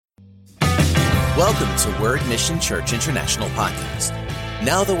Welcome to Word Mission Church International Podcast.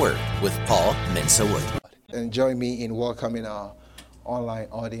 Now the Word with Paul Mensa-Wood. And join me in welcoming our online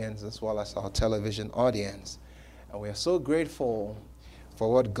audience as well as our television audience. And we are so grateful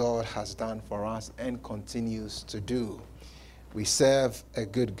for what God has done for us and continues to do. We serve a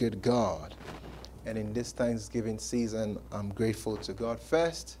good God. And in this Thanksgiving season, I'm grateful to God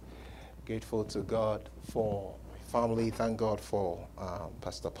first. Grateful to God for my family. Thank God for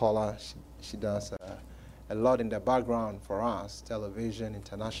Pastor Paula. She does a lot in the background for us, television,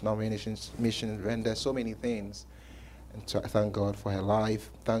 international missions, render so many things. And so I thank God for her life.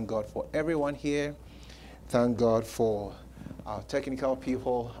 Thank God for everyone here. Thank God for our technical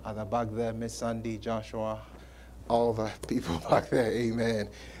people at the back there, Miss Sandy, Joshua, all the people back there, amen.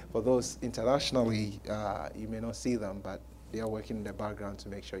 For those internationally, you may not see them, but they are working in the background to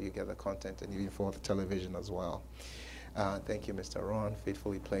make sure you get the content, and even for the television as well. Thank you, Mr. Ron,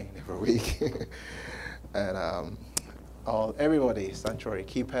 faithfully playing every week. And everybody, sanctuary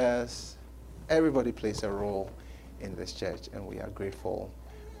keepers, everybody plays a role in this church, and we are grateful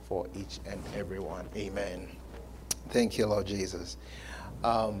for each and every one. Amen. Thank you, Lord Jesus.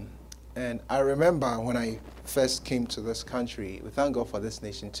 And I remember when I first came to this country, we thank God for this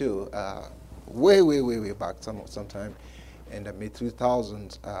nation too, way back sometime in the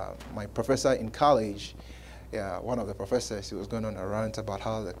mid-2000s. My professor in college, one of the professors, he was going on a rant about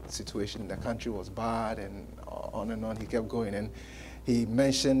how the situation in the country was bad, and on. He kept going, and he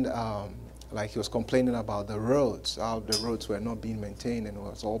mentioned like he was complaining about the roads, how the roads were not being maintained, and it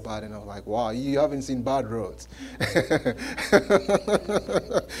was all bad. And I was like, wow, you haven't seen bad roads. I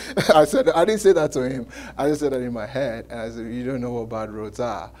didn't say that to him. I just said that in my head, and I said, you don't know what bad roads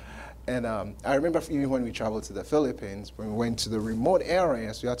are. And I remember even when we traveled to the Philippines, when we went to the remote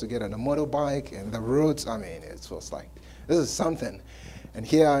areas, we had to get on a motorbike, and the roads, I mean, it was like, this is something. And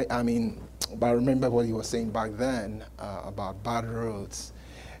here, I remember what he was saying back then about bad roads.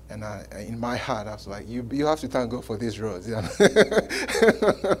 And in my heart, I was like, you have to thank God for these roads. You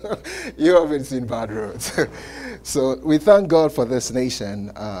haven't seen bad roads. So we thank God for this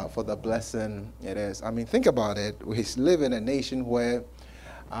nation, for the blessing it is. I mean, think about it. We live in a nation where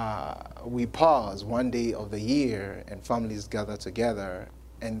we pause one day of the year and families gather together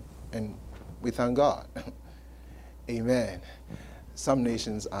and we thank God. Amen. Some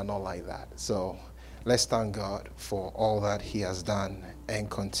nations are not like that. So let's thank God for all that he has done and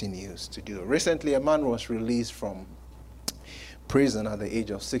continues to do. Recently, a man was released from prison at the age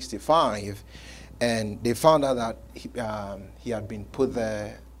of 65, and they found out that he had been put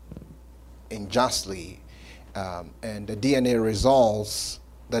there unjustly, and the DNA results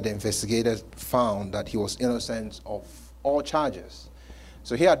that the investigators found that he was innocent of all charges.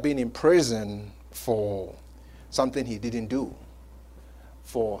 So he had been in prison for something he didn't do,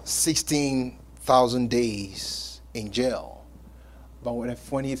 for 16,000 days in jail. But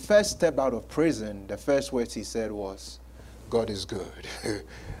when he first stepped out of prison, the first words he said was, God is good.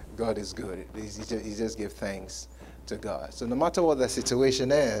 God is good. He just gave thanks to God. So no matter what the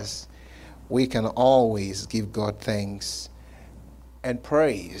situation is, we can always give God thanks and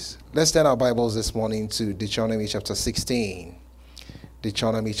praise. Let's turn our Bibles this morning to Deuteronomy chapter 16.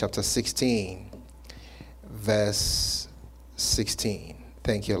 Deuteronomy chapter 16, verse 16.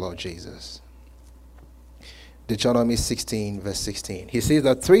 Thank you, Lord Jesus. Deuteronomy 16, verse 16. He says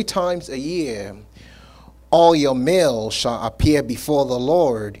that 3 times a year all your males shall appear before the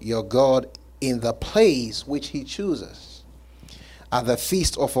Lord your God in the place which he chooses, at the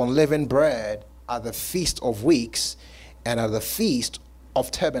feast of unleavened bread, at the feast of weeks, and at the feast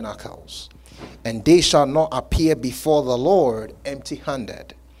of tabernacles. And they shall not appear before the Lord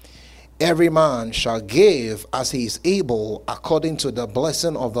empty-handed. Every man shall give as he is able, according to the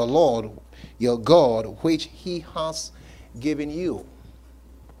blessing of the Lord your God, which he has given you.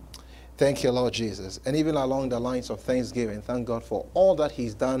 Thank you, Lord Jesus. And even along the lines of thanksgiving, thank God for all that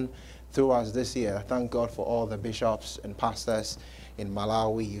he's done through us this year. Thank God for all the bishops and pastors in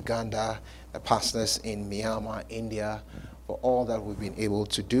Malawi, Uganda, the pastors in Myanmar, India, for all that we've been able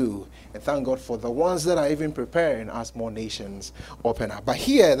to do. And thank God for the ones that are even preparing as more nations open up. But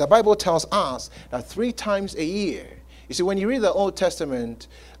here, the Bible tells us that 3 times a year, you see, when you read the Old Testament,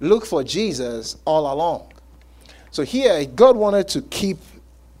 look for Jesus all along. So here, God wanted to keep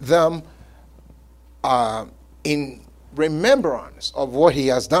them in remembrance of what he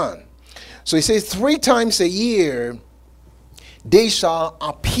has done. So he says 3 times a year, they shall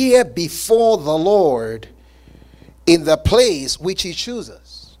appear before the Lord in the place which he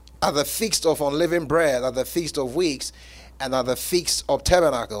chooses, at the feast of unleavened bread, at the feast of weeks, and at the feast of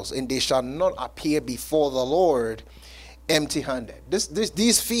tabernacles. And they shall not appear before the Lord empty-handed.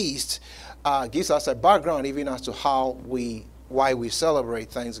 These feasts gives us a background even as to why we celebrate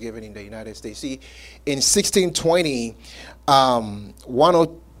Thanksgiving in the United States. See, in 1620,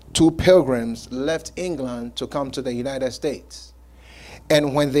 102 pilgrims left England to come to the United States.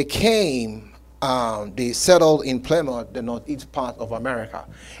 And when they came, they settled in Plymouth, the northeast part of America.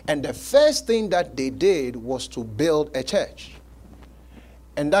 And the first thing that they did was to build a church.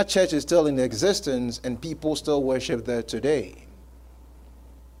 And that church is still in existence, and people still worship there today.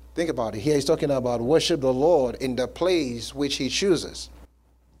 Think about it. Here he's talking about worship the Lord in the place which he chooses.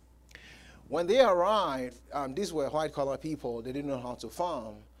 When they arrived, these were white-collar people. They didn't know how to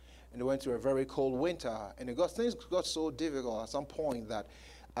farm, and they went through a very cold winter. And things got so difficult at some point that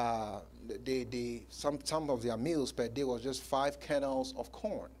some of their meals per day was just 5 kernels of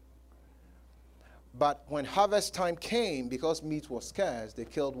corn. But when harvest time came, because meat was scarce, they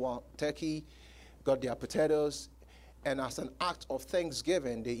killed one turkey, got their potatoes, and as an act of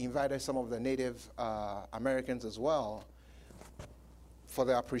thanksgiving, they invited some of the Native Americans as well for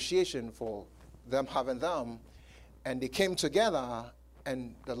their appreciation for them having them. And they came together,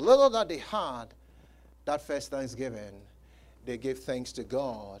 and the little that they had, that first Thanksgiving, they gave thanks to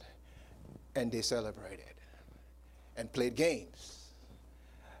God, and they celebrated and played games.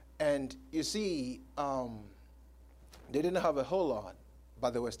 And you see, they didn't have a whole lot,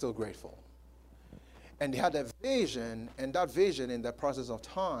 but they were still grateful. And they had a vision, and that vision in the process of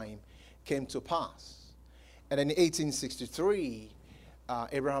time came to pass. And in 1863,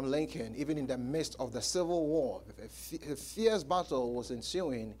 Abraham Lincoln, even in the midst of the Civil War, a fierce battle was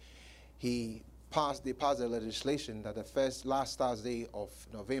ensuing, they passed a legislation that the last Thursday of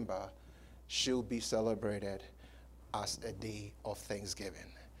November should be celebrated as a day of Thanksgiving.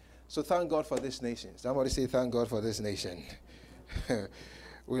 So thank God for this nation. Somebody say, thank God for this nation.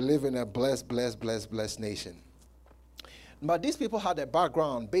 We live in a blessed nation. But these people had a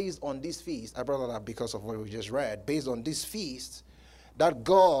background based on these feasts. I brought that up because of what we just read. Based on these feasts that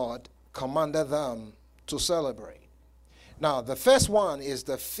God commanded them to celebrate. Now, the first one is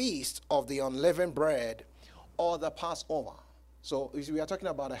the Feast of the Unleavened Bread, or the Passover. So we are talking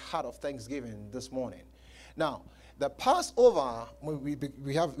about a heart of thanksgiving this morning. Now, the Passover,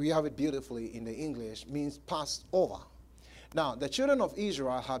 we have it beautifully in the English, means Passover. Now, the children of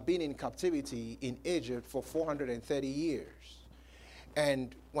Israel have been in captivity in Egypt for 430 years.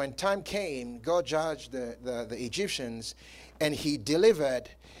 And when time came, God judged the Egyptians, and he delivered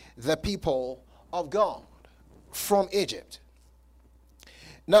the people of God from Egypt.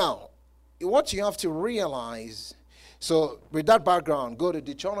 Now, what you have to realize, so with that background, go to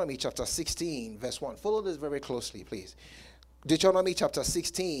Deuteronomy chapter 16, verse 1. Follow this very closely, please. Deuteronomy chapter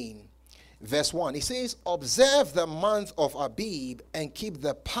 16, verse 1. It says, observe the month of Abib and keep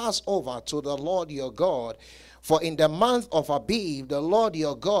the Passover to the Lord your God. For in the month of Abib, the Lord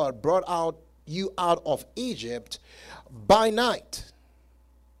your God brought you out of Egypt by night.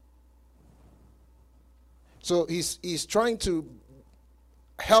 So he's trying to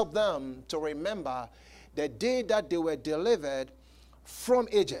help them to remember the day that they were delivered from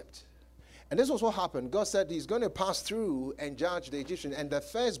Egypt. And this was what happened. God said he's going to pass through and judge the Egyptians. And the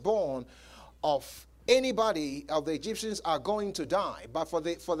firstborn of anybody of the Egyptians are going to die. But for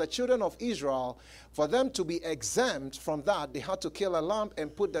the children of Israel, for them to be exempt from that, they had to kill a lamb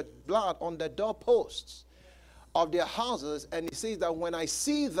and put the blood on the doorposts of their houses. And he says that when I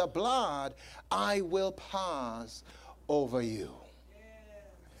see the blood, I will pass over you.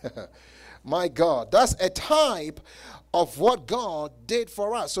 Yeah. My God, that's a type of what God did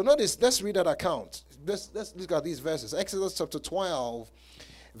for us. So notice, let's read that account. Let's look at these verses. Exodus chapter 12,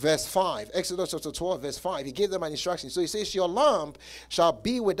 verse 5. Exodus chapter 12, verse 5. He gave them an instruction. So he says, your lamb shall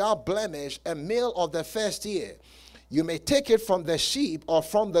be without blemish, a male of the first year. You may take it from the sheep or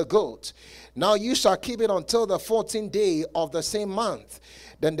from the goat. Now you shall keep it until the 14th day of the same month.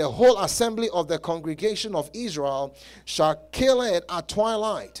 Then the whole assembly of the congregation of Israel shall kill it at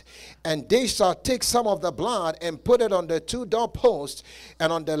twilight. And they shall take some of the blood and put it on the 2 doorposts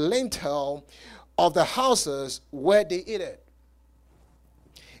and on the lintel of the houses where they eat it.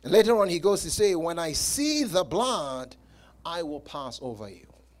 And later on he goes to say, when I see the blood, I will pass over you.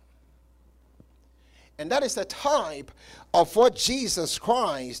 And that is a type of what Jesus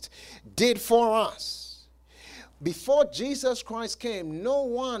Christ did for us. Before Jesus Christ came, no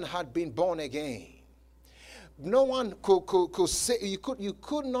one had been born again. No one could say, you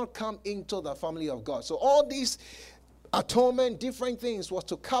could not come into the family of God. So all these atonement, different things, was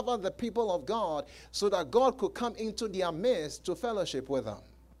to cover the people of God so that God could come into their midst to fellowship with them.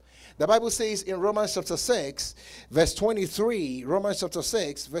 The Bible says in Romans chapter 6, verse 23, Romans chapter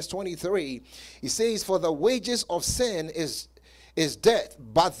 6, verse 23, it says, for the wages of sin is death,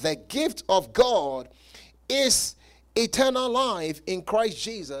 but the gift of God is eternal life in Christ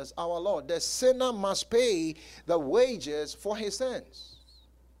Jesus our Lord. The sinner must pay the wages for his sins.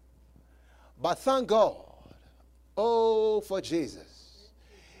 But thank God, oh, for Jesus.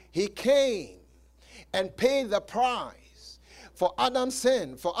 He came and paid the price for Adam's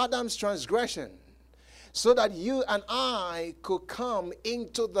sin, for Adam's transgression, so that you and I could come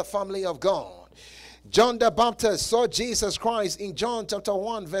into the family of God. John the Baptist saw Jesus Christ in John chapter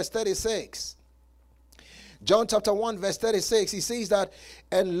 1, verse 36. John chapter 1, verse 36, he says that,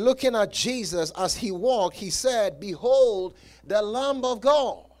 and looking at Jesus as he walked, he said, behold, the Lamb of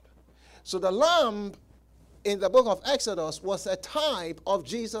God. So the Lamb in the book of Exodus was a type of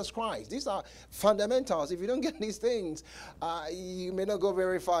Jesus Christ. These are fundamentals. If you don't get these things, you may not go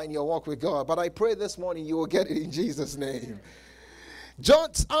very far in your walk with God. But I pray this morning you will get it in Jesus' name.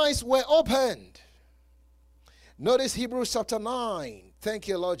 John's eyes were opened. Notice Hebrews chapter 9. Thank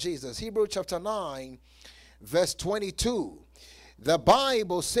you, Lord Jesus. Hebrews chapter 9, verse 22. The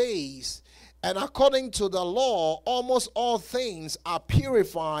Bible says, and according to the law, almost all things are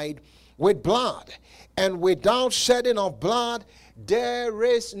purified with blood, and without shedding of blood, there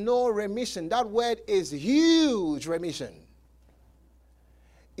is no remission. That word is huge, remission.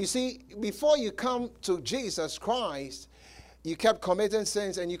 You see, before you come to Jesus Christ, you kept committing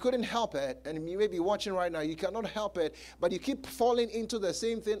sins and you couldn't help it. And you may be watching right now, you cannot help it, but you keep falling into the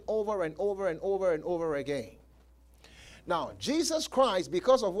same thing over and over and over and over again. Now, Jesus Christ,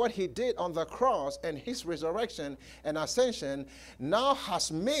 because of what he did on the cross and his resurrection and ascension, now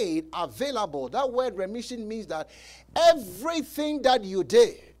has made available. That word remission means that everything that you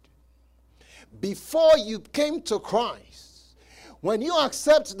did before you came to Christ, when you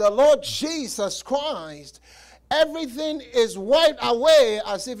accept the Lord Jesus Christ, everything is wiped away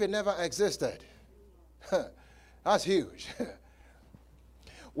as if it never existed. That's huge.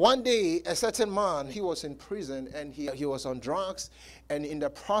 One day, a certain man, he was in prison and he was on drugs, and in the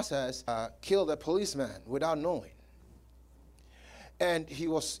process, killed a policeman without knowing. And he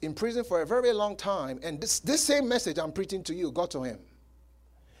was in prison for a very long time, and this same message I'm preaching to you got to him.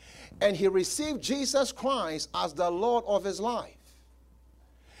 And he received Jesus Christ as the Lord of his life.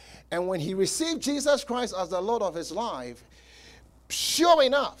 And when he received Jesus Christ as the Lord of his life, sure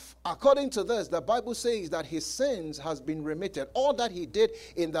enough, according to this, the Bible says that his sins has been remitted. All that he did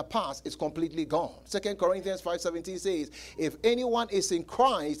in the past is completely gone. 2 Corinthians 5:17 says, if anyone is in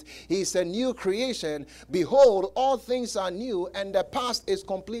Christ, he is a new creation. Behold, all things are new, and the past is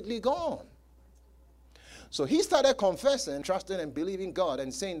completely gone. So he started confessing, trusting and believing God,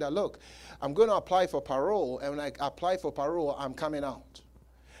 and saying that, look, I'm going to apply for parole, and when I apply for parole, I'm coming out.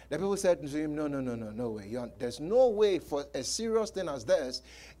 The people said to him, no way. There's no way for a serious thing as this,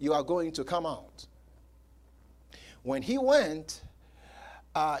 you are going to come out. When he went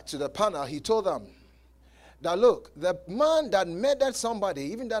to the panel, he told them that, look, the man that murdered somebody,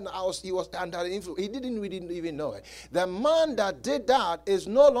 even that he was under influence, he didn't even know it. The man that did that is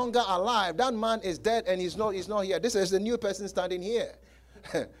no longer alive. That man is dead and he's not here. This is the new person standing here.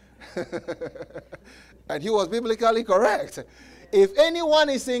 And he was biblically correct. If anyone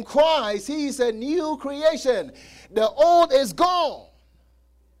is in Christ, he is a new creation. The old is gone.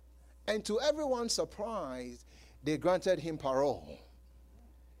 And to everyone's surprise, they granted him parole.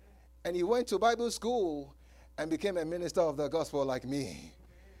 And he went to Bible school and became a minister of the gospel like me.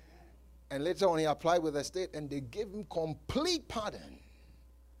 And later on, he applied with the state, and they gave him complete pardon.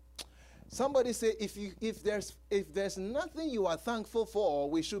 Somebody say, if there's nothing you are thankful for,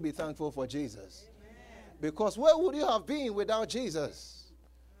 we should be thankful for Jesus. Because where would you have been without Jesus?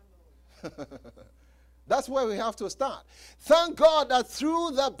 That's where we have to start. Thank God that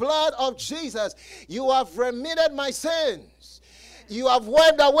through the blood of Jesus, you have remitted my sins. You have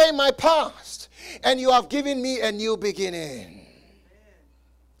wiped away my past. And you have given me a new beginning.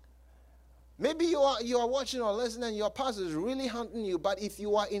 Maybe you are watching or listening and your past is really haunting you. But if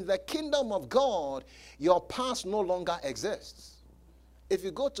you are in the kingdom of God, your past no longer exists. If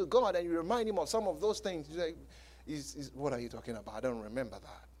you go to God and you remind him of some of those things, you say, what are you talking about? I don't remember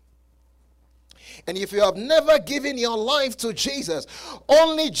that. And if you have never given your life to Jesus,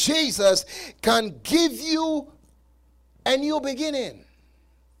 only Jesus can give you a new beginning.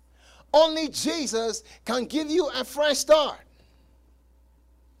 Only Jesus can give you a fresh start.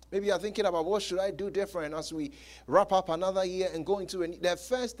 Maybe you're thinking about what should I do different as we wrap up another year and go into it.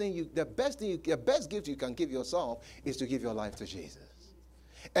 The best gift you can give yourself is to give your life to Jesus.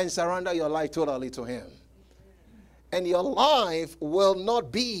 And surrender your life totally to him. and your life will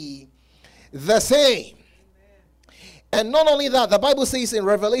not be the same. And not only that, the Bible says in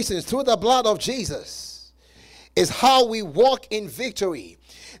Revelation, through the blood of Jesus is how we walk in victory.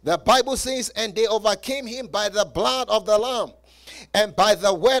 The Bible says, and they overcame him by the blood of the Lamb and by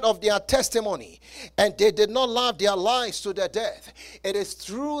the word of their testimony, and they did not love their lives to the death. It is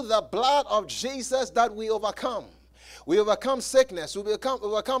through the blood of Jesus that we overcome. We overcome sickness. We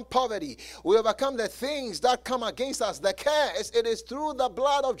overcome poverty. We overcome the things that come against us, the cares. It is through the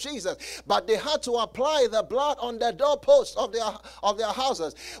blood of Jesus. But they had to apply the blood on the doorposts of their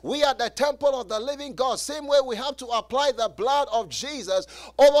houses. We are the temple of the living God. Same way we have to apply the blood of Jesus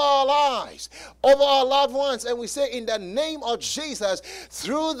over our lives, over our loved ones. And we say, in the name of Jesus,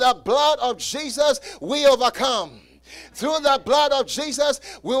 through the blood of Jesus, we overcome. Through the blood of Jesus,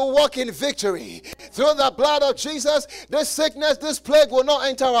 we will walk in victory. Through the blood of Jesus, this sickness, this plague will not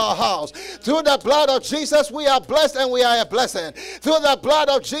enter our house. Through the blood of Jesus, we are blessed and we are a blessing. Through the blood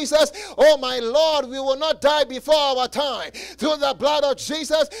of Jesus, oh my Lord, we will not die before our time. Through the blood of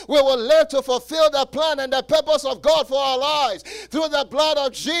Jesus, we will live to fulfill the plan and the purpose of God for our lives. Through the blood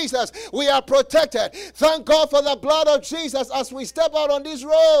of Jesus, we are protected. Thank God for the blood of Jesus. As we step out on these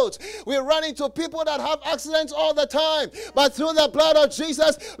roads, we run into people that have accidents all the time. But through the blood of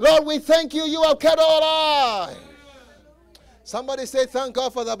Jesus, Lord, we thank you. You have kept our lives. Somebody say, thank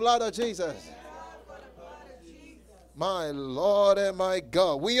God for the blood of Jesus. My Lord and my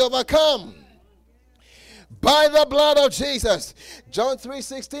God, we overcome by the blood of Jesus. John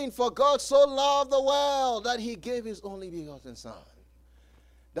 3:16, for God so loved the world that he gave his only begotten Son,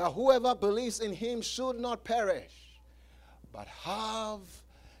 that whoever believes in him should not perish, but have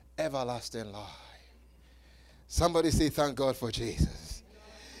everlasting life. Somebody say, thank God for Jesus.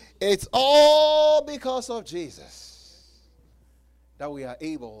 It's all because of Jesus that we are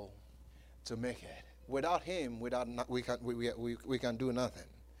able to make it. Without him, we can do nothing.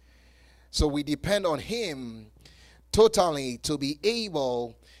 So we depend on him totally to be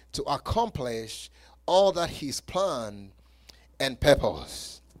able to accomplish all that he's planned and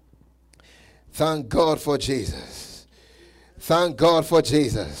purpose. Thank God for Jesus. Thank God for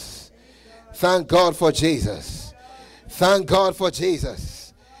Jesus. Thank God for Jesus. Thank God for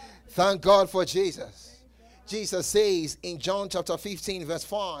Jesus. Thank God for Jesus. Jesus says in John chapter 15 verse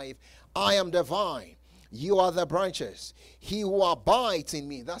 5, I am the vine, you are the branches. He who abides in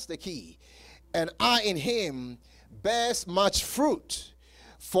me, that's the key, and I in him, bears much fruit.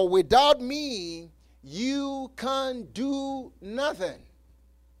 For without me, you can do nothing.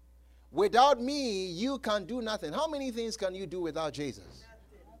 Without me, you can do nothing. How many things can you do without Jesus?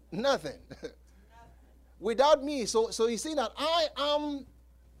 Nothing. Without me. So you see that I am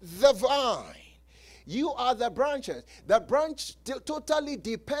the vine. You are the branches. The branch totally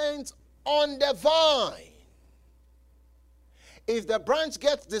depends on the vine. If the branch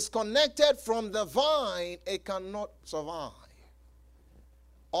gets disconnected from the vine, it cannot survive.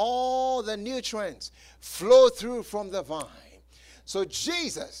 All the nutrients flow through from the vine. So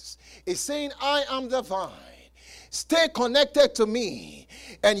Jesus is saying, I am the vine. Stay connected to me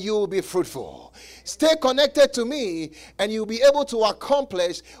and you will be fruitful. Stay connected to me and you'll be able to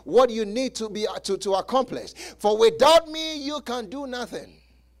accomplish what you need to be to accomplish. For without me, you can do nothing.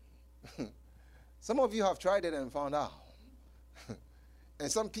 Some of you have tried it and found out. And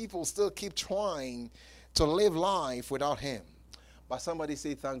some people still keep trying to live life without him. But somebody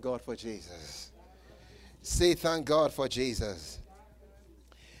say, thank God for Jesus. Say, thank God for Jesus.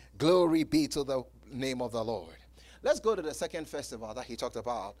 Glory be to the name of the Lord. Let's go to the second festival that he talked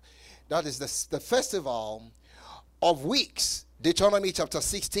about. That is the festival of weeks. Deuteronomy chapter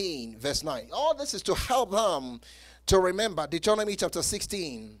 16, verse 9. All this is to help them to remember. Deuteronomy chapter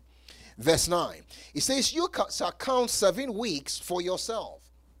 16, verse 9. It says, you shall count 7 weeks for yourself.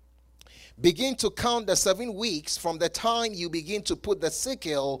 Begin to count the 7 weeks from the time you begin to put the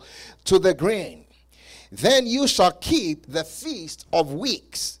sickle to the grain. Then you shall keep the feast of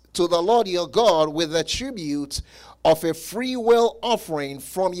weeks to the Lord your God with the tribute of a free will offering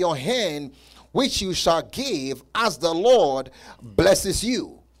from your hand, which you shall give as the Lord blesses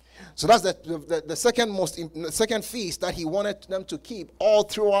you. So that's the second feast that he wanted them to keep all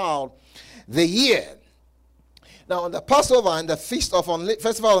throughout the year. Now, on the Passover and the Festival of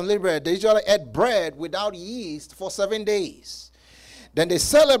Unleavened Bread, they usually ate bread without yeast for 7 days. Then they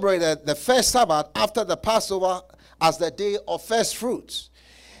celebrated the first Sabbath after the Passover as the day of first fruits.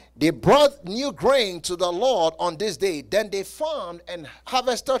 They brought new grain to the Lord on this day. Then they farmed and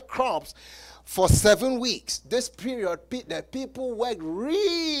harvested crops for 7 weeks. This period, the people worked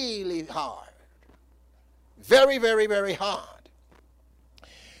really hard. Very, very, very hard.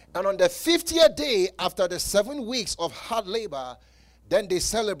 And on the 50th day after the 7 weeks of hard labor, then they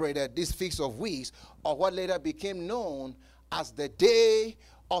celebrated this Feast of Weeks, or what later became known as the Day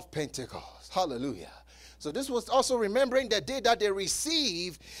of Pentecost. Hallelujah. So this was also remembering the day that they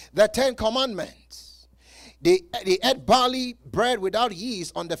received the 10 Commandments. They ate barley bread without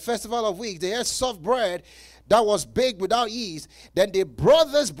yeast on the Festival of Weeks. They ate soft bread that was baked without yeast. Then they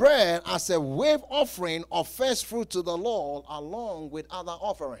brought this bread as a wave offering of first fruit to the Lord, along with other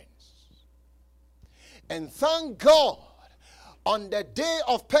offerings. And thank God, on the day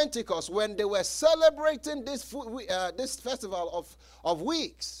of Pentecost, when they were celebrating this festival of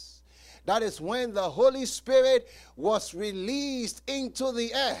weeks, that is when the Holy Spirit was released into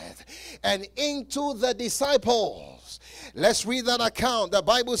the earth and into the disciples. Let's read that account. The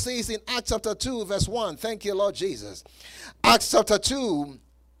Bible says in Acts chapter 2, verse 1. Thank you, Lord Jesus. Acts chapter 2,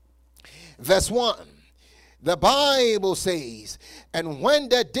 verse 1. The Bible says, and when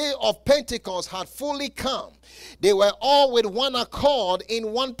the day of Pentecost had fully come, they were all with one accord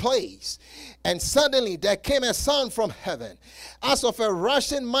in one place. And suddenly there came a sound from heaven, as of a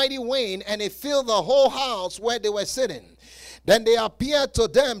rushing mighty wind, and it filled the whole house where they were sitting. Then there appeared to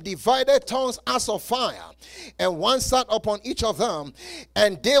them divided tongues as of fire, and one sat upon each of them,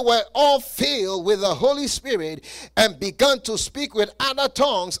 and they were all filled with the Holy Spirit, and began to speak with other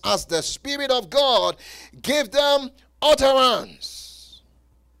tongues as the Spirit of God gave them utterance.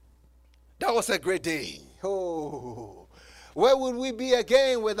 That was a great day. Oh, where would we be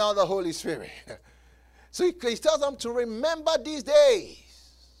again without the Holy Spirit? So he tells them to remember these days.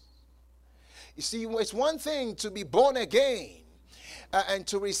 You see, it's one thing to be born again and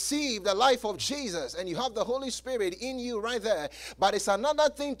to receive the life of Jesus, and you have the Holy Spirit in you right there. But it's another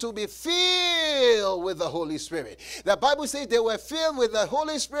thing to be filled with the Holy Spirit. The Bible says they were filled with the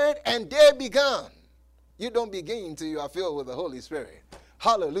Holy Spirit and they began. You don't begin until you are filled with the Holy Spirit.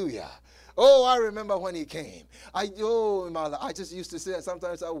 Hallelujah. Oh, I remember when he came. I just used to say that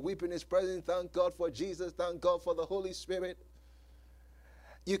sometimes I would weep in his presence. Thank God for Jesus. Thank God for the Holy Spirit.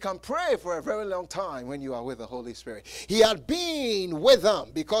 You can pray for a very long time when you are with the Holy Spirit. He had been with them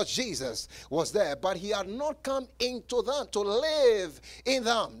because Jesus was there, but he had not come into them to live in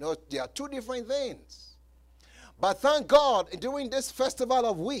them. No, they are two different things. But thank God, during this festival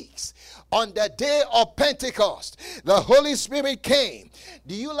of weeks, on the day of Pentecost, the Holy Spirit came.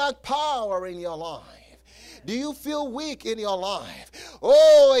 Do you lack power in your life? Do you feel weak in your life?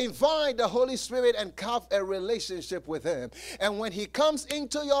 Oh, invite the Holy Spirit and have a relationship with him. And when he comes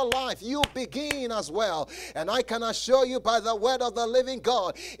into your life, you begin as well. And I can assure you by the word of the living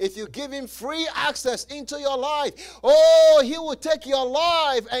God, if you give him free access into your life, oh, he will take your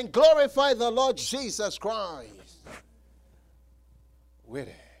life and glorify the Lord Jesus Christ with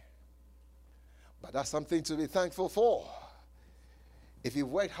it. But that's something to be thankful for. If you've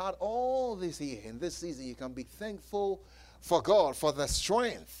worked hard all this year, in this season, you can be thankful for God, for the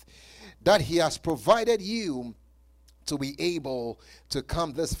strength that he has provided you to be able to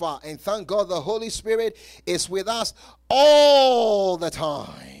come this far. And thank God the Holy Spirit is with us all the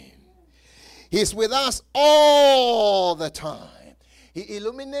time. He's with us all the time. He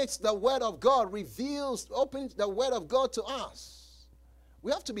illuminates the word of God, reveals, opens the word of God to us.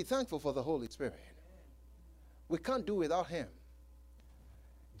 We have to be thankful for the Holy Spirit. We can't do without him.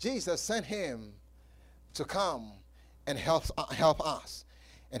 Jesus sent him to come and help us.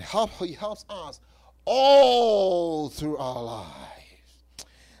 And he helps us all through our lives.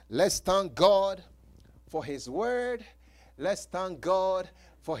 Let's thank God for his word. Let's thank God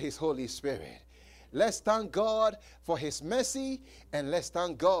for his Holy Spirit. Let's thank God for his mercy. And let's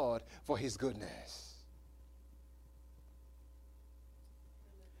thank God for his goodness.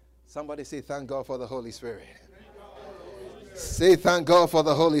 Somebody say thank God for the Holy Spirit. Say thank God for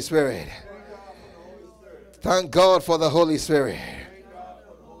the Holy Spirit. Thank God for the Holy Spirit.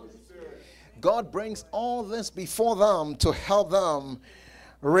 God brings all this before them to help them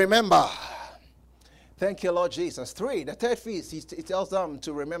remember. Thank you, Lord Jesus. 3, the third feast, he tells them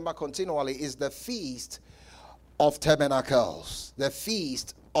to remember continually, is the Feast of Tabernacles. The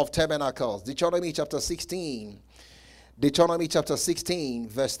Feast of Tabernacles. Deuteronomy chapter 16. Deuteronomy chapter 16,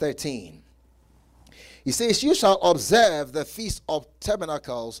 verse 13. He says, you shall observe the Feast of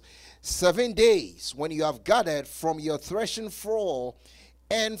Tabernacles 7 days when you have gathered from your threshing floor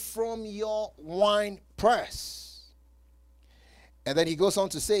and from your wine press. And then he goes on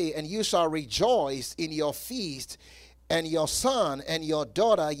to say, and you shall rejoice in your feast, and your son and your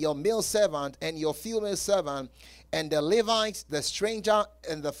daughter, your male servant and your female servant, and the Levites, the stranger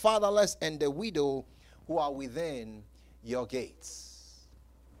and the fatherless and the widow who are within your gates.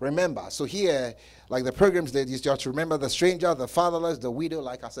 remember. So here, like the programs that you have to remember the stranger, the fatherless, the widow.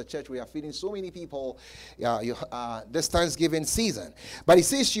 Like as a church, we are feeding so many people this Thanksgiving season. But he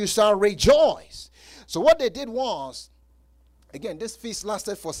says you shall rejoice. So what they did was, again, this feast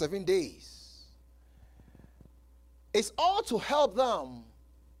lasted for 7 days. It's all to help them,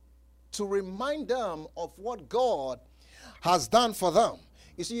 to remind them of what God has done for them.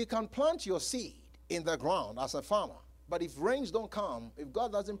 You see, you can plant your seed in the ground as a farmer, but if rains don't come, if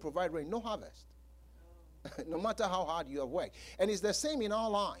God doesn't provide rain, no harvest. No matter how hard you have worked. And it's the same in our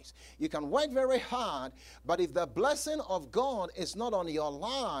lives. You can work very hard, but if the blessing of God is not on your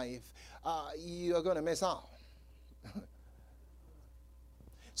life, you're going to miss out.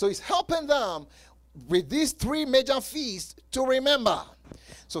 So he's helping them with these 3 major feasts to remember.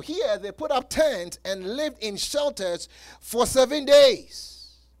 So here they put up tents and lived in shelters for 7 days.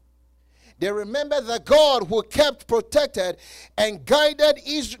 They remember the God who kept, protected, and guided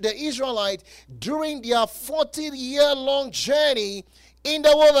the Israelites during their 40-year-long journey in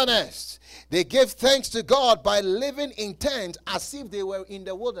the wilderness. They gave thanks to God by living in tents as if they were in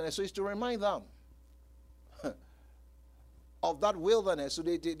the wilderness. So it's to remind them of that wilderness. So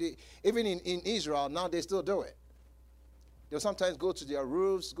they even in Israel, now they still do it. They'll sometimes go to their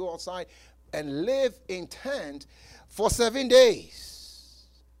roofs, go outside, and live in tent for 7 days.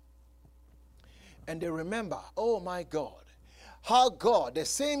 And they remember, oh my God, how God, the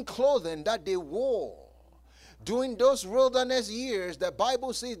same clothing that they wore during those wilderness years, the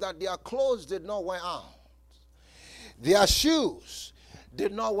Bible says that their clothes did not wear out. Their shoes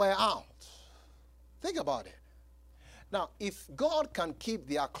did not wear out. Think about it. Now, if God can keep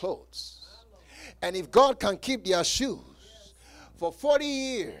their clothes, and if God can keep their shoes for 40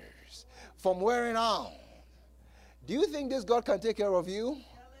 years from wearing out, do you think this God can take care of you?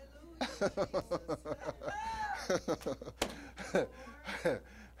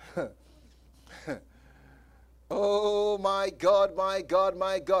 Oh my God, my God,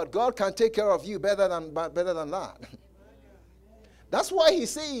 my God. God can take care of you better than that. That's why he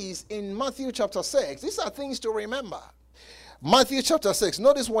says in Matthew chapter 6, these are things to remember. Matthew chapter 6,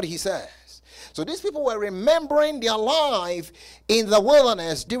 notice what he says. So these people were remembering their life in the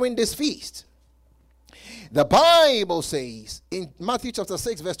wilderness during this feast. The Bible says in Matthew chapter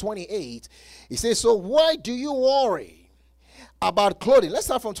 6 verse 28, it says, so why do you worry about clothing? Let's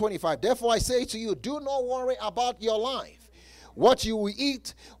start from 25. Therefore I say to you, do not worry about your life, what you will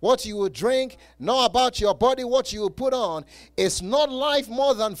eat, what you will drink, nor about your body, what you will put on. Is not life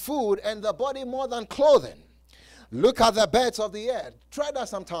more than food, and the body more than clothing? Look at the birds of the air. Try that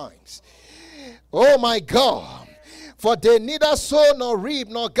sometimes. Oh my God. For they neither sow nor reap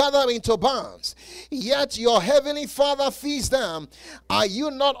nor gather into barns, yet your heavenly Father feeds them. Are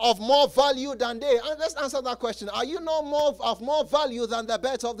you not of more value than they? And let's answer that question. Are you not of more value than the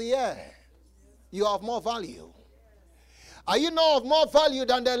birds of the air? You are of more value. Are you not of more value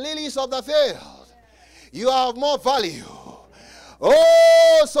than the lilies of the field? You are of more value.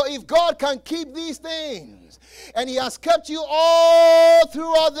 Oh, so if God can keep these things, and he has kept you all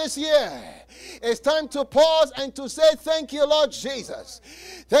throughout this year, it's time to pause and to say, thank you, Lord Jesus.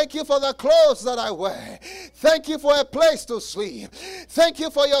 Thank you for the clothes that I wear. Thank you for a place to sleep. Thank you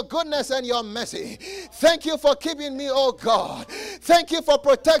for your goodness and your mercy. Thank you for keeping me, oh God. Thank you for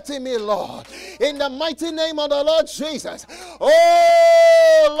protecting me, Lord. In the mighty name of the Lord Jesus.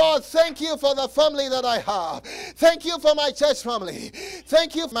 Oh, Lord, thank you for the family that I have. Thank you for my church family.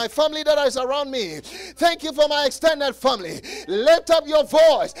 Thank you for my family that is around me. Thank you for my extended family. Lift up your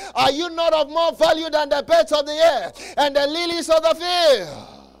voice. Are you not of more value than the birds of the air and the lilies of the field?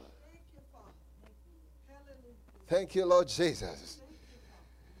 Thank you, Lord Jesus.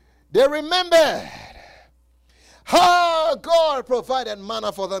 They remembered how God provided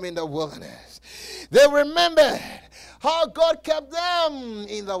manna for them in the wilderness. They remembered how God kept them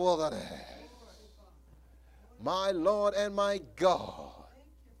in the wilderness. My Lord and my God.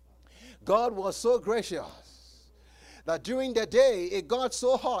 God was so gracious that during the day it got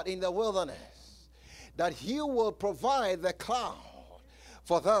so hot in the wilderness that he will provide the cloud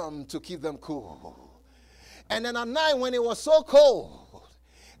for them to keep them cool. And then at night when it was so cold,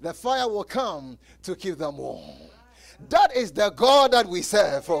 the fire will come to keep them warm. That is the God that we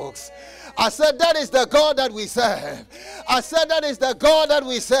serve, folks. I said that is the God that we serve. I said that is the God that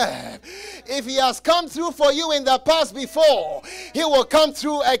we serve. If he has come through for you in the past before, he will come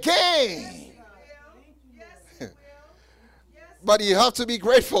through again. But you have to be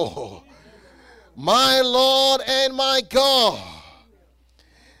grateful. My Lord and my God.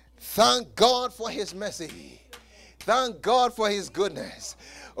 Thank God for his mercy. Thank God for his goodness.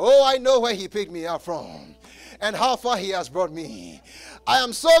 Oh, I know where he picked me up from and how far he has brought me. I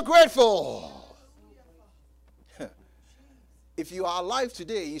am so grateful. If you are alive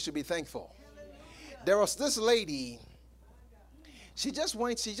today, you should be thankful. There was this lady, she just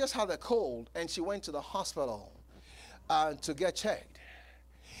had a cold, and she went to the hospital to get checked.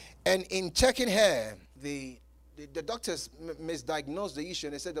 And in checking her, the doctors misdiagnosed the issue,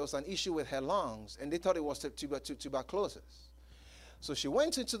 and they said there was an issue with her lungs, and they thought it was tuberculosis. So she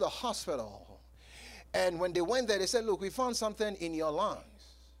went into the hospital, and when they went there, they said, look, we found something in your lungs.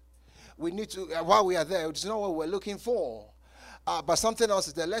 We need to, while we are there, it's not what we're looking for, but something else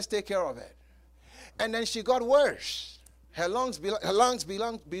is there. Let's take care of it. And then she got worse. Her lungs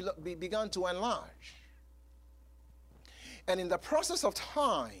began to enlarge. And in the process of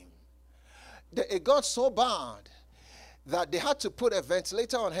time, it got so bad that they had to put a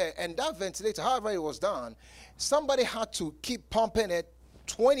ventilator on her. And that ventilator, however it was done, somebody had to keep pumping it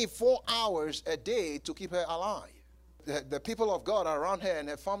 24 hours a day to keep her alive. The people of God around her and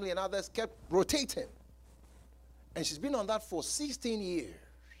her family and others kept rotating. And she's been on that for 16 years.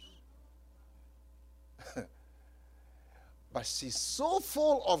 But she's so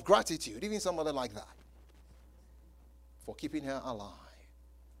full of gratitude, even somebody like that, for keeping her alive.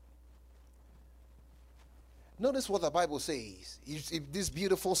 Notice what the Bible says. These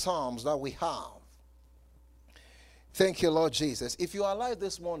beautiful Psalms that we have. Thank you, Lord Jesus. If you are alive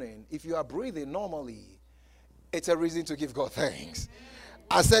this morning, if you are breathing normally, it's a reason to give God thanks.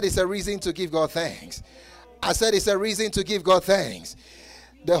 I said it's a reason to give God thanks. I said it's a reason to give God thanks.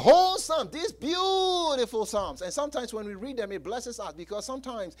 The whole psalm, these beautiful psalms. And sometimes when we read them, it blesses us, because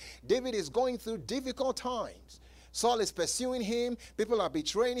sometimes David is going through difficult times. Saul is pursuing him. People are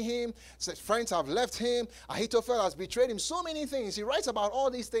betraying him. Friends have left him. Ahithophel has betrayed him. So many things. He writes about all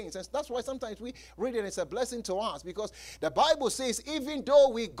these things. And that's why sometimes we read it and it's a blessing to us. Because the Bible says, even though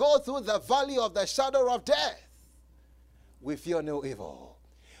we go through the valley of the shadow of death, we fear no evil.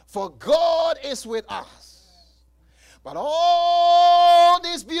 For God is with us. But all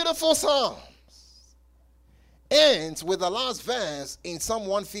these beautiful psalms ends with the last verse in Psalm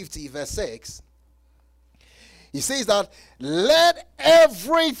 150, verse 6. He says that, let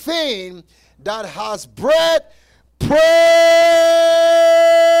everything that has breath praise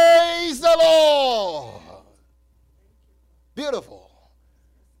the Lord. Beautiful.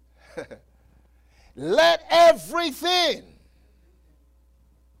 Let everything.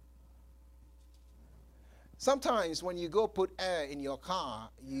 Sometimes when you go put air in your car,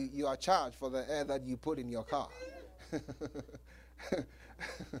 you are charged for the air that you put in your car.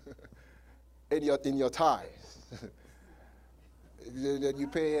 in your tires. That you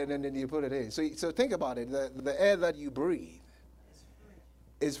pay and then you put it in. So think about it. The air that you breathe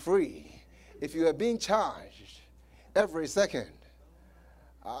is free. If you are being charged every second,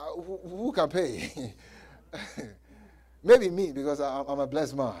 who can pay? Maybe me, because I'm a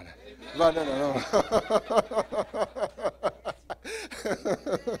blessed man. But no.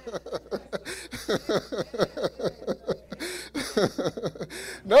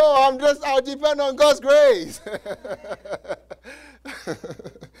 No, I'll depend on God's grace.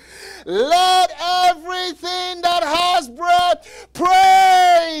 Let everything that has breath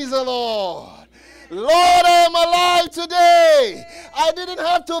praise the Lord. Lord, I am alive today. I didn't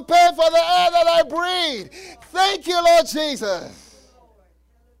have to pay for the air that I breathe. Thank you, Lord Jesus.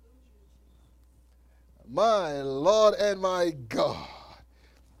 My Lord and my God.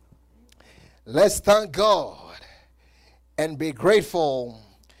 Let's thank God and be grateful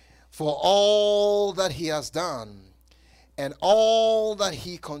for all that He has done and all that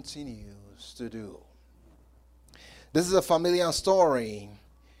He continues to do. This is a familiar story.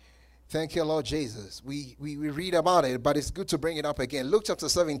 Thank you, Lord Jesus. We read about it, but it's good to bring it up again. Luke chapter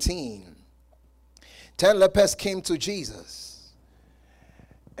 17. 10 lepers came to Jesus,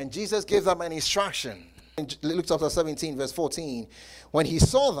 and Jesus gave them an instruction. In Luke chapter 17, verse 14, when He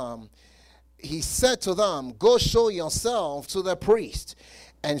saw them, He said to them, go show yourself to the priest.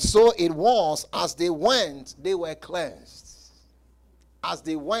 And so it was, as they went, they were cleansed. As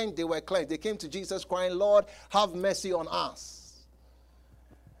they went, they were cleansed. They came to Jesus crying, Lord, have mercy on us.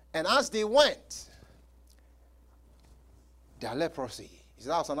 And as they went, their leprosy,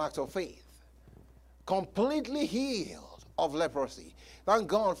 that was an act of faith, completely healed of leprosy. Thank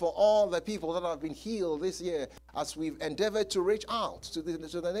God for all the people that have been healed this year as we've endeavored to reach out to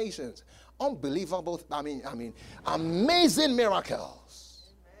the nations. Unbelievable, amazing miracles.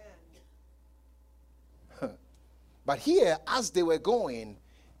 Amen. But here, as they were going,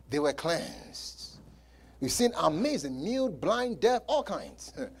 they were cleansed. We've seen amazing, mute, blind, deaf, all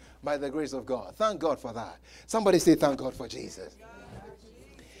kinds, by the grace of God. Thank God for that. Somebody say, thank God for Jesus.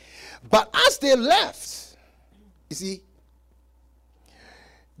 But as they left, you see,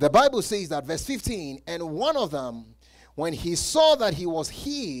 The Bible says that, verse 15, and one of them, when he saw that he was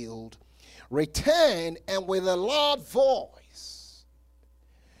healed, returned and with a loud voice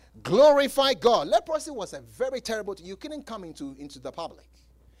glorified God. Leprosy was a very terrible thing. You couldn't come into the public.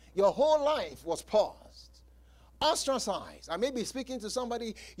 Your whole life was paused, ostracized. I may be speaking to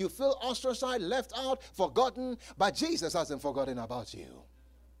somebody, you feel ostracized, left out, forgotten, but Jesus hasn't forgotten about you.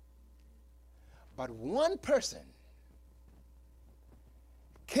 But one person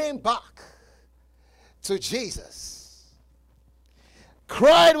came back to Jesus,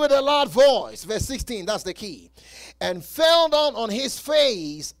 cried with a loud voice, verse 16, that's the key, and fell down on his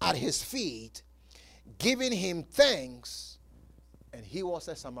face at his feet, giving him thanks. And he was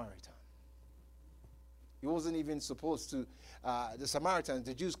a Samaritan. He wasn't even supposed to, the Samaritans,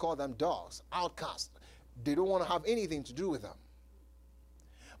 the Jews call them dogs, outcasts. They don't want to have anything to do with them.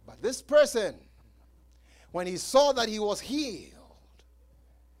 But this person, when he saw that he was healed,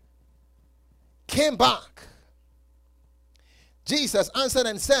 came back. Jesus answered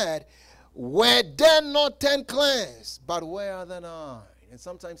and said, were there not 10 cleansed? But where are the 9? And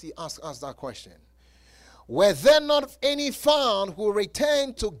sometimes he asks us that question. Were there not any found who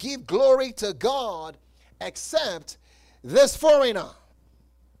returned to give glory to God except this foreigner?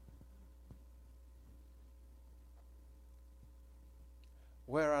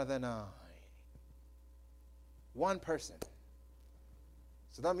 Where are the 9? One person.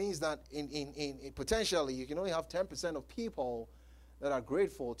 So that means that in potentially you can only have 10% of people that are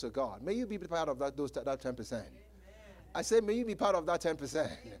grateful to God. May you be part of that 10%. Amen. I say, may you be part of that 10%.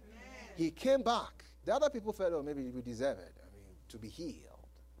 Amen. He came back. The other people felt, oh, maybe we deserve it. I mean, to be healed.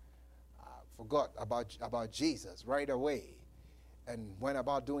 Forgot about Jesus right away and went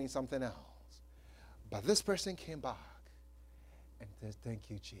about doing something else. But this person came back and said, thank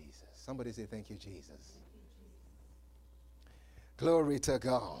you, Jesus. Somebody say, thank you, Jesus. Glory to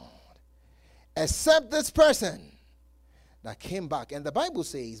God. Except this person that came back. And the Bible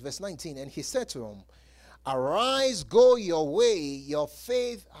says, verse 19, and he said to him, arise, go your way. Your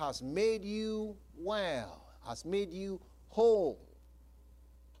faith has made you well, has made you whole.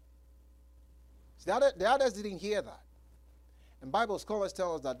 See, the others didn't hear that. And Bible scholars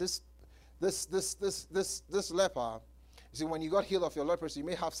tell us that this leper, you see, when you got healed of your leprosy, you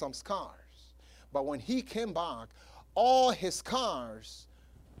may have some scars. But when he came back, all his scars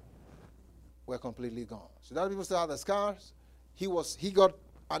were completely gone. So that people still have the scars. He got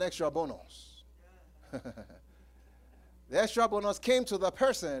an extra bonus. The extra bonus came to the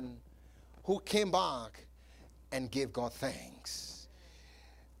person who came back and gave God thanks.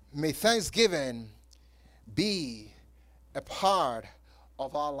 May thanksgiving be a part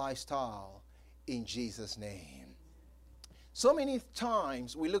of our lifestyle in Jesus' name. So many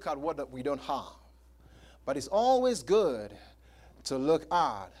times we look at what we don't have, but it's always good to look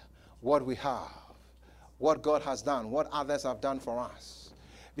at what we have, what God has done, what others have done for us.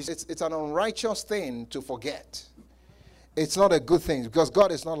 It's an unrighteous thing to forget. It's not a good thing because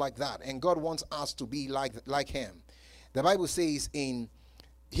God is not like that, and God wants us to be like him. The Bible says in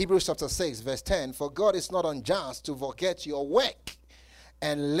Hebrews chapter 6 verse 10, for God is not unjust to forget your work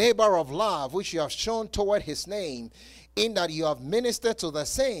and labor of love which you have shown toward his name, in that you have ministered to the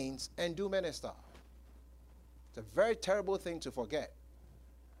saints and do minister. It's a very terrible thing to forget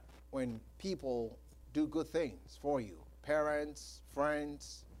when people do good things for you. Parents,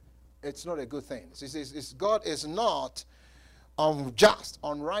 friends, it's not a good thing. God is not unjust,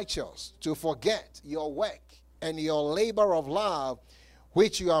 unrighteous to forget your work and your labor of love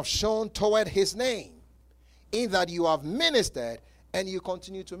which you have shown toward his name, in that you have ministered and you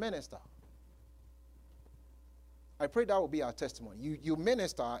continue to minister. I pray that will be our testimony. You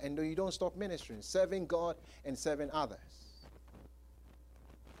minister and you don't stop ministering, serving God and serving others.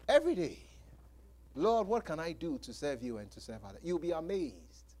 Every day, Lord, what can I do to serve you and to serve others? You'll be amazed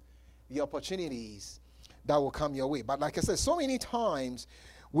the opportunities that will come your way. But like I said, so many times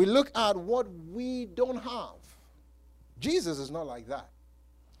we look at what we don't have. Jesus is not like that.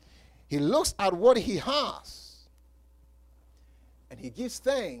 He looks at what he has and he gives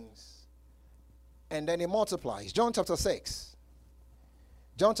thanks and then he multiplies. John chapter 6.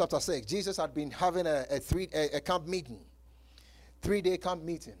 John chapter 6. Jesus had been having a camp meeting. 3-day camp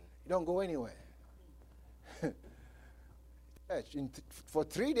meeting. You don't go anywhere. For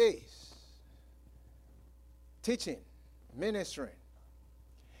 3 days. Teaching. Ministering.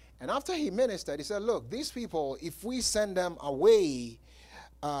 And after he ministered, he said, look, these people, if we send them away,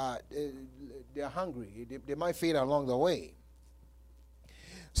 they're hungry. They might fade along the way.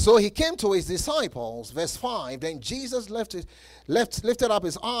 So he came to his disciples, verse 5. Then Jesus lifted up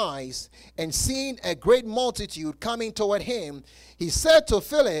his eyes, and seeing a great multitude coming toward him, he said to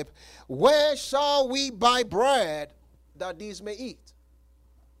Philip, where shall we buy bread that these may eat?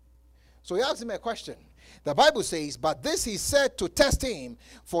 So he asked him a question. The Bible says, but this he said to test him,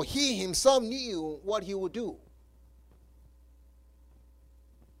 for he himself knew what he would do.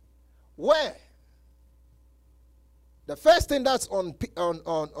 Where? The first thing that's on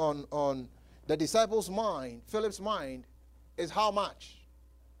the disciples' mind, Philip's mind, is how much?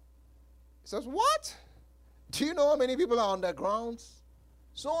 He says, what? Do you know how many people are on the grounds?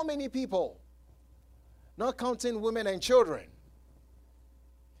 So many people. Not counting women and children.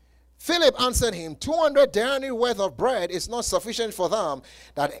 Philip answered him, 200 denarii worth of bread is not sufficient for them,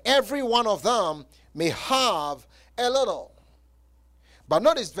 that every one of them may have a little. But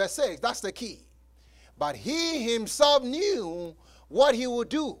notice verse 6, that's the key. But he himself knew what he would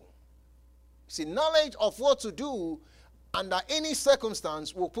do. See, knowledge of what to do under any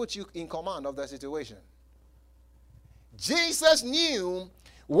circumstance will put you in command of the situation. Jesus knew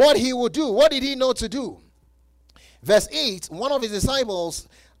what he would do. What did he know to do? Verse 8, one of his disciples,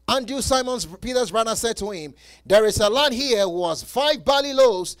 Andrew, Simon Peter's brother, said to him, there is a lad here who has 5 barley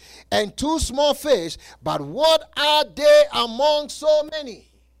loaves and 2 small fish, but what are they among so many?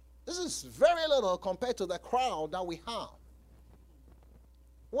 This is very little compared to the crowd that we have.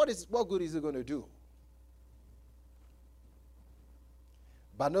 What good is it going to do?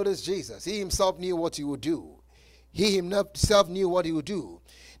 But notice Jesus. He himself knew what he would do. He himself knew what he would do.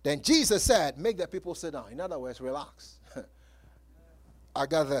 Then Jesus said, make the people sit down. In other words, relax. I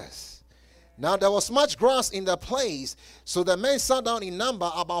got this. Now there was much grass in the place, so the men sat down in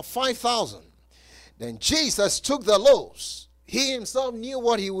number about 5,000. Then Jesus took the loaves. He himself knew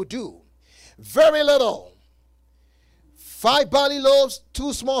what he would do. Very little. 5 barley loaves,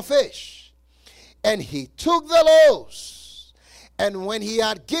 2 small fish. And he took the loaves. And when he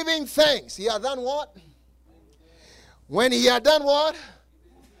had given thanks, he had done what? When he had done what?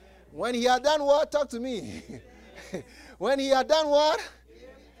 When he had done what? Talk to me. When he had done what?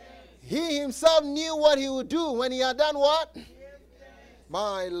 He himself knew what he would do. When he had done what?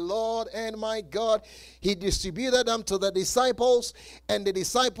 My Lord and my God, he distributed them to the disciples, and the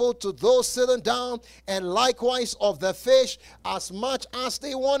disciples to those sitting down, and likewise of the fish as much as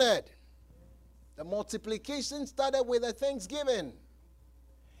they wanted. The multiplication started with a thanksgiving.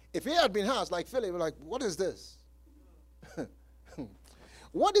 If he had been asked, like Philip, like, what is this?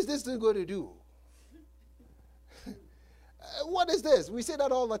 What is this thing going to do? What is this? We say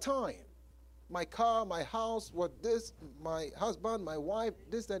that all the time. My car, my house, what this, my husband, my wife,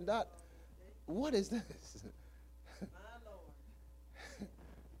 this and that. What is this?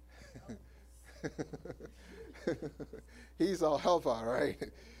 He's our helper, right?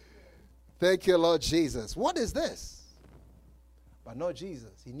 Thank you, Lord Jesus. What is this? But not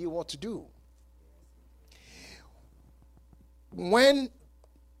Jesus. He knew what to do. When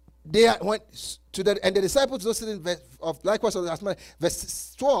they went to the disciples listened in likewise of the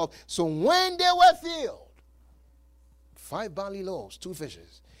verse 12. So when they were filled, 5 barley loaves, 2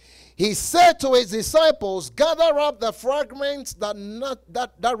 fishes, he said to his disciples, gather up the fragments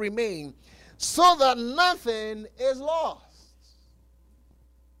that remain, so that nothing is lost.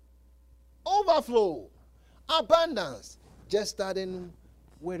 Overflow, abundance, just starting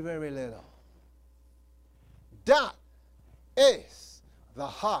with very little. That is the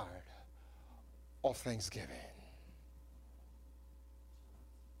heart of thanksgiving.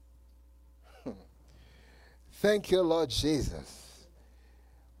 Thank you, Lord Jesus.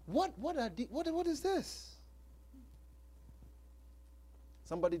 What is this?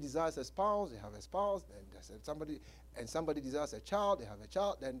 Somebody desires a spouse, they have a spouse. Then somebody desires a child, they have a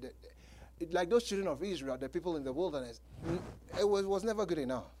child. Then like those children of Israel, the people in the wilderness, it was never good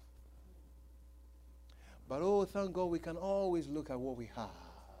enough. But oh, thank God we can always look at what we have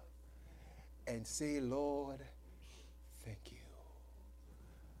and say, Lord, thank you.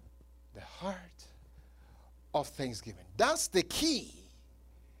 The heart of thanksgiving. That's the key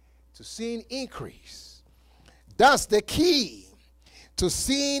to seeing increase. That's the key to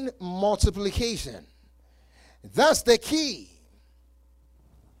seeing multiplication. That's the key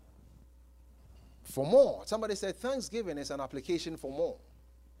for more. Somebody said thanksgiving is an application for more.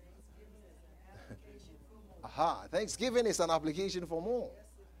 Aha, thanksgiving is an application for more.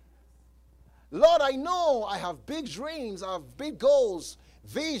 Lord, I know I have big dreams, I have big goals,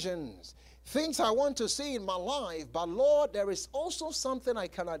 visions, things I want to see in my life, but Lord, there is also something I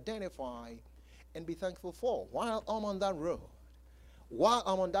can identify and be thankful for while I'm on that road, while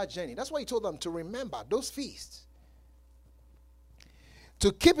I'm on that journey. That's why he told them to remember those feasts,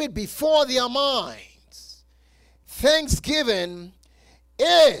 to keep it before their minds. Thanksgiving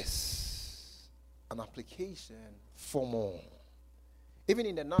is an application for more. Even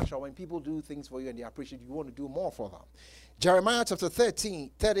in the natural, when people do things for you and they appreciate you, you want to do more for them. Jeremiah chapter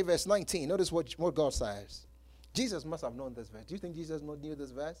 30 verse 19. Notice what God says. Jesus must have known this verse. Do you think Jesus knew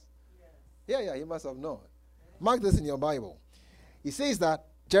this verse? Yes. Yeah, he must have known. Mark this in your Bible. He says that,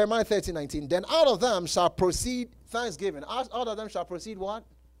 Jeremiah 30:19, then out of them shall proceed thanksgiving. Out of them shall proceed what?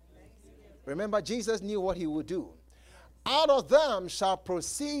 Remember, Jesus knew what he would do. Out of them shall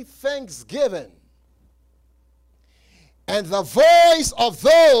proceed thanksgiving, and the voice of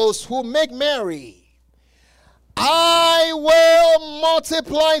those who make merry. I will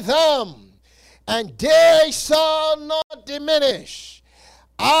multiply them, and they shall not diminish.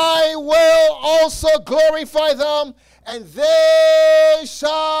 I will also glorify them, and they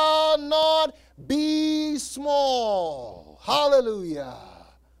shall not be small. Hallelujah.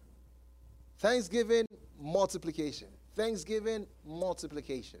 Thanksgiving, multiplication. Thanksgiving,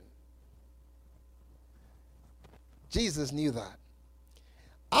 multiplication. Jesus knew that.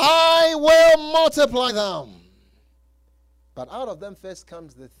 I will multiply them. But out of them first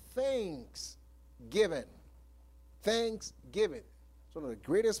comes the thanksgiving. Thanksgiving. It's one of the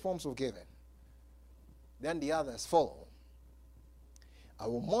greatest forms of giving. Then the others follow. I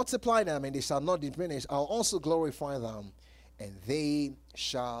will multiply them, and they shall not diminish. I'll also glorify them, and they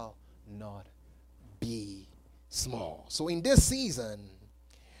shall not be small. So in this season,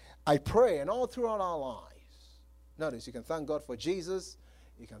 I pray, and all throughout our lives, notice, you can thank God for Jesus.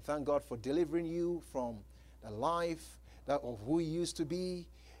 You can thank God for delivering you from the life of who you used to be,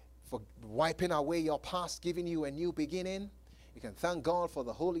 for wiping away your past, giving you a new beginning. You can thank God for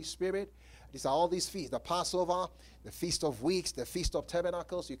the Holy Spirit. These are all these feasts, the Passover, the Feast of Weeks, the Feast of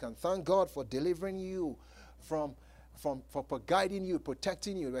Tabernacles. You can thank God for delivering you for guiding you,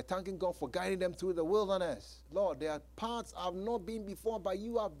 protecting you. We're thanking God for guiding them through the wilderness. Lord, there are paths I've not been before, but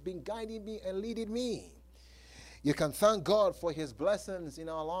you have been guiding me and leading me. You can thank God for his blessings in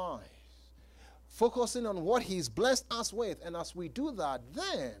our lives, focusing on what he's blessed us with. And as we do that,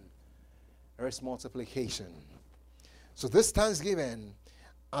 then there is multiplication. So this Thanksgiving,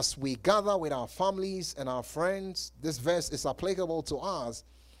 as we gather with our families and our friends, this verse is applicable to us.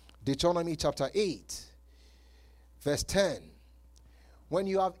 Deuteronomy chapter 8, verse 10. When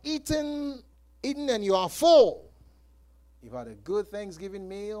you have eaten and you are full, you've had a good Thanksgiving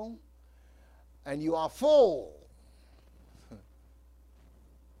meal, and you are full.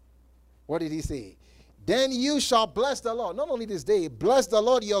 What did he say? Then you shall bless the Lord. Not only this day, bless the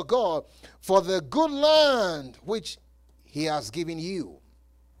Lord your God for the good land which he has given you.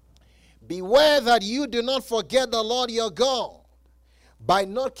 Beware that you do not forget the Lord your God by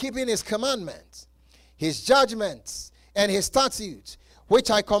not keeping his commandments, his judgments, and his statutes, which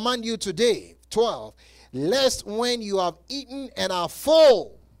I command you today. 12. Lest when you have eaten and are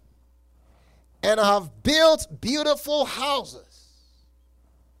full, and have built beautiful houses,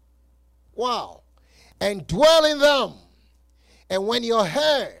 wow, and dwell in them, and when your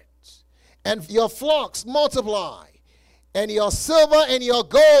herds and your flocks multiply, and your silver and your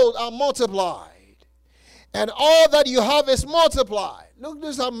gold are multiplied, and all that you have is multiplied. Look,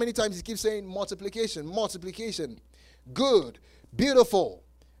 this is how many times he keeps saying multiplication, multiplication. Good, beautiful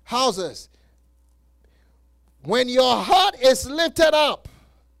houses. When your heart is lifted up,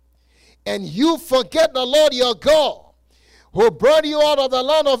 and you forget the Lord your God, who brought you out of the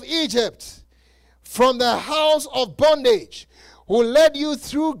land of Egypt, from the house of bondage, who led you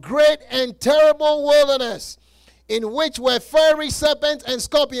through great and terrible wilderness, in which were fiery serpents and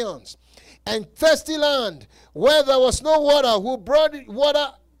scorpions, and thirsty land, where there was no water, who brought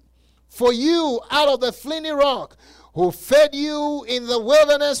water for you out of the flinty rock, who fed you in the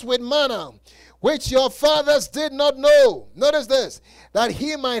wilderness with manna, which your fathers did not know. Notice this, that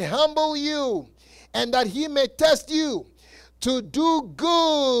he might humble you, and that he may test you, to do you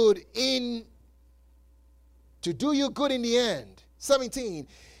good in the end. 17.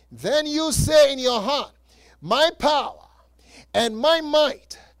 Then you say in your heart, my power and my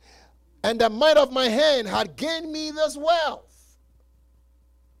might and the might of my hand had gained me this wealth.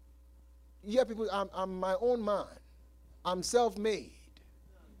 You hear people, I'm my own man. I'm self-made.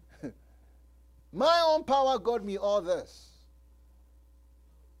 My own power got me all this.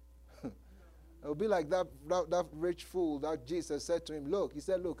 It will be like that rich fool that Jesus said to him, look, he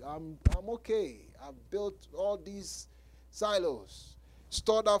said, look, I'm okay. I've built all these silos,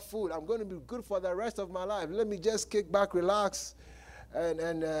 stored up food. I'm going to be good for the rest of my life. Let me just kick back, relax, and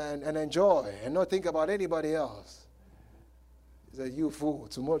enjoy, and not think about anybody else. He said, you fool,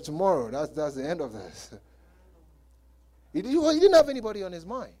 tomorrow, that's the end of this. He didn't have anybody on his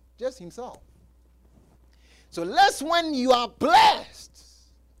mind, just himself. So lest when you are blessed,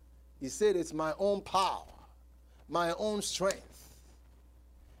 he said, it's my own power, my own strength,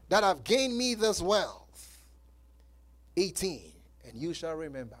 that have gained me this wealth. 18, and you shall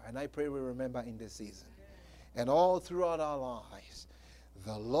remember, and I pray we remember in this season, and all throughout our lives,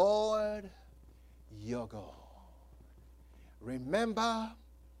 the Lord your God. Remember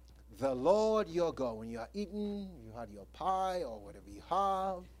the Lord your God. When you are eating, you had your pie or whatever you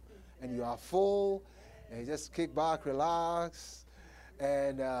have, and you are full, and you just kick back, relax,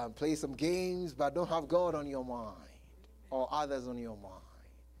 and play some games, but don't have God on your mind or others on your mind.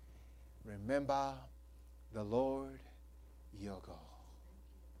 Remember the Lord your God.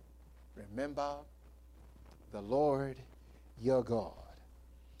 Remember the Lord your God.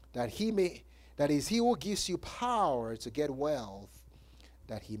 That is he who gives you power to get wealth,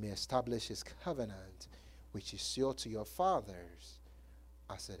 that he may establish his covenant, which is sure to your fathers,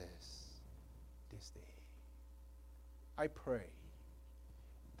 as it is this day. I pray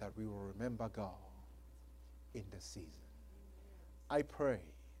that we will remember God in this season. I pray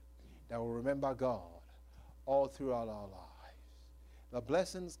that we'll remember God all throughout our lives. The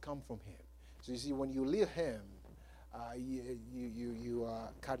blessings come from him. So you see, when you leave him, you are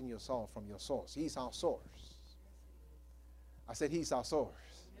cutting yourself from your source. He's our source. I said he's our source.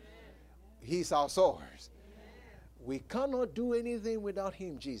 He's our source. We cannot do anything without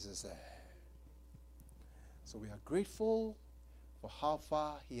him, Jesus said. So we are grateful for how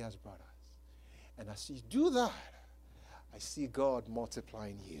far he has brought us. And as you do that, I see God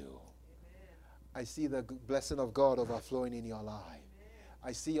multiplying you. I see the blessing of God overflowing in your life.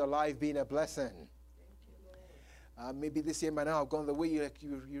 I see your life being a blessing. Maybe this year might not have gone the way you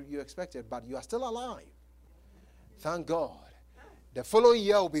expected, but you are still alive. Thank God. The following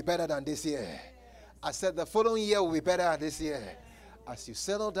year will be better than this year. I said the following year will be better than this year. As you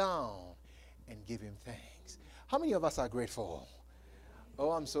settle down and give him thanks. How many of us are grateful? Oh,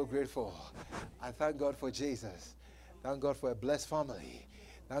 I'm so grateful. I thank God for Jesus. Thank God for a blessed family.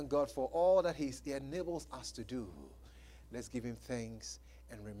 Thank God for all that he enables us to do. Let's give him thanks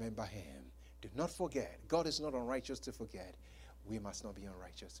and remember him. Do not forget. God is not unrighteous to forget. We must not be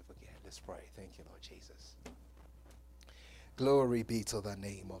unrighteous to forget. Let's pray. Thank you, Lord Jesus. Glory be to the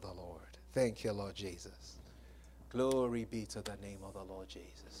name of the Lord. Thank you, Lord Jesus. Glory be to the name of the Lord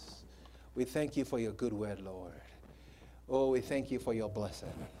Jesus. We thank you for your good word, Lord. Oh, we thank you for your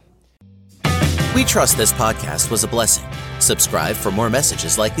blessing. We trust this podcast was a blessing. Subscribe for more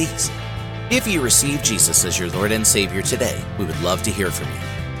messages like these. If you receive Jesus as your Lord and Savior today, we would love to hear from you.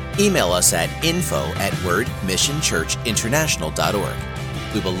 Email us at info@wordmissionchurchinternational.org.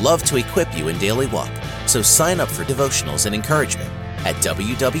 We will love to equip you in daily walk, so sign up for devotionals and encouragement at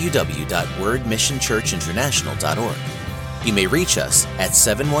www.wordmissionchurchinternational.org. You may reach us at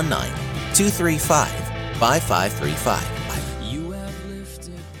 719-235-5535.